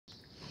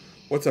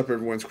What's up,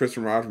 everyone? It's Chris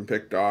Rod from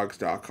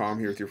Pickdawgz.com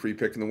here with your free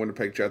pick in the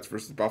Winnipeg Jets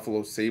versus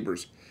Buffalo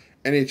Sabres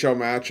NHL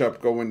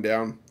matchup going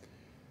down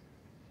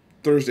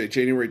Thursday,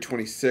 January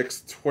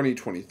 26th,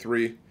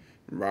 2023.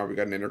 Remember, we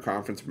got an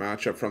interconference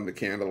matchup from the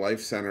Canada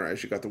Life Center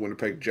as you got the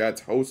Winnipeg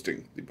Jets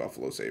hosting the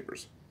Buffalo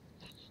Sabres.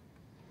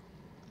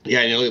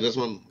 Yeah, look at this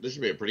one. This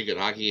should be a pretty good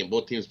hockey game.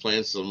 Both teams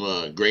playing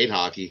some great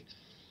hockey.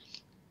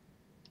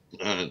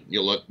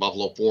 You look,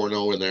 Buffalo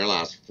 4-0 in their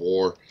last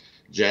 4.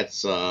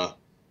 Jets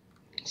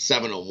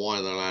 7-1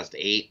 in their last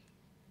 8.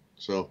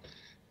 So,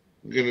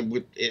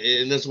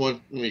 in this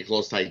one, it's going to be a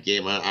close, tight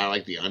game. I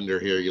like the under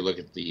here. You look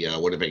at the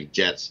Winnipeg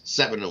Jets,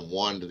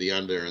 7-1 to the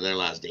under in their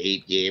last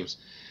 8 games.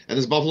 And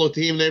this Buffalo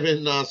team, they've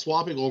been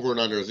swapping over and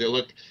under. As you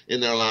look in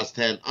their last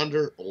 10,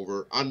 under,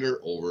 over, under,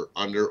 over,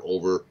 under,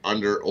 over,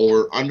 under,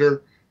 over,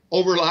 under.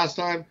 Over last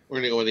time, we're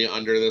going to go with the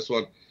under this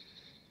one.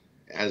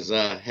 As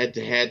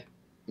head-to-head,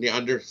 the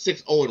under,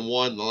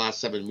 6-0-1 in the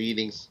last 7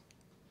 meetings.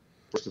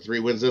 First of 3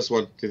 wins this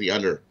one to the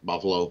under,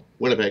 Buffalo,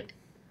 Winnipeg.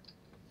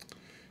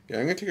 Yeah,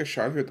 I'm going to take a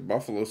shot here at the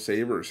Buffalo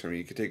Sabres. I mean,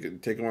 you could take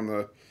them on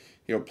the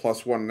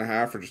plus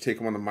 1.5 or just take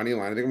them on the money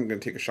line. I think I'm going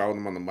to take a shot with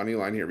them on the money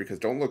line here because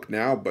don't look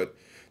now, but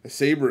the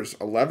Sabres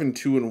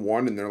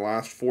 11-2-1 in their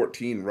last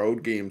 14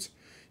 road games.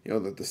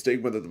 The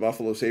stigma that the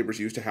Buffalo Sabres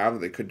used to have that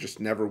they could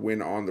just never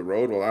win on the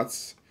road. Well,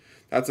 that's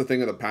a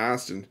thing of the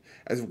past. And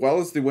as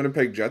well as the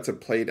Winnipeg Jets have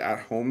played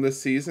at home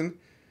this season,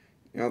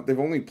 they've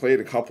only played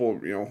a couple,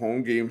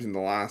 home games in the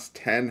last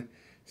 10.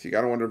 So you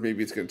got to wonder if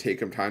maybe it's going to take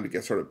them time to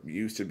get sort of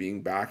used to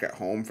being back at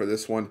home for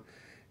this one.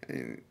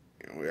 And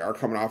we are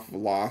coming off of a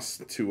loss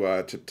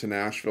to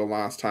Nashville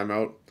last time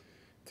out.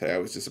 I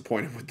was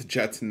disappointed with the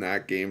Jets in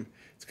that game.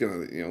 It's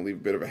going to leave a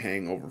bit of a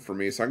hangover for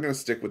me. So I'm going to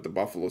stick with the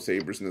Buffalo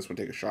Sabres in this one,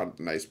 take a shot at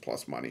the nice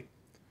plus money.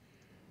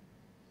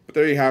 But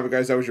there you have it,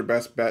 guys. That was your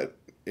best bet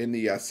in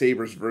the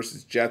Sabres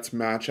versus Jets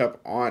matchup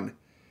on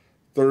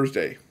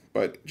Thursday.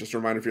 But just a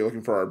reminder, if you're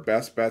looking for our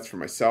best bets for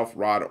myself,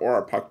 Rod, or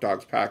our Puck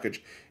Dawgz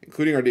package,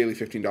 including our daily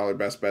 $15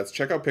 best bets,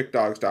 check out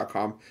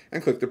pickdawgz.com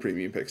and click the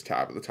Premium Picks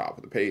tab at the top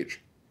of the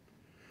page.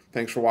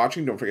 Thanks for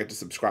watching. Don't forget to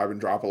subscribe and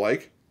drop a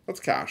like.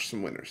 Let's cash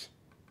some winners.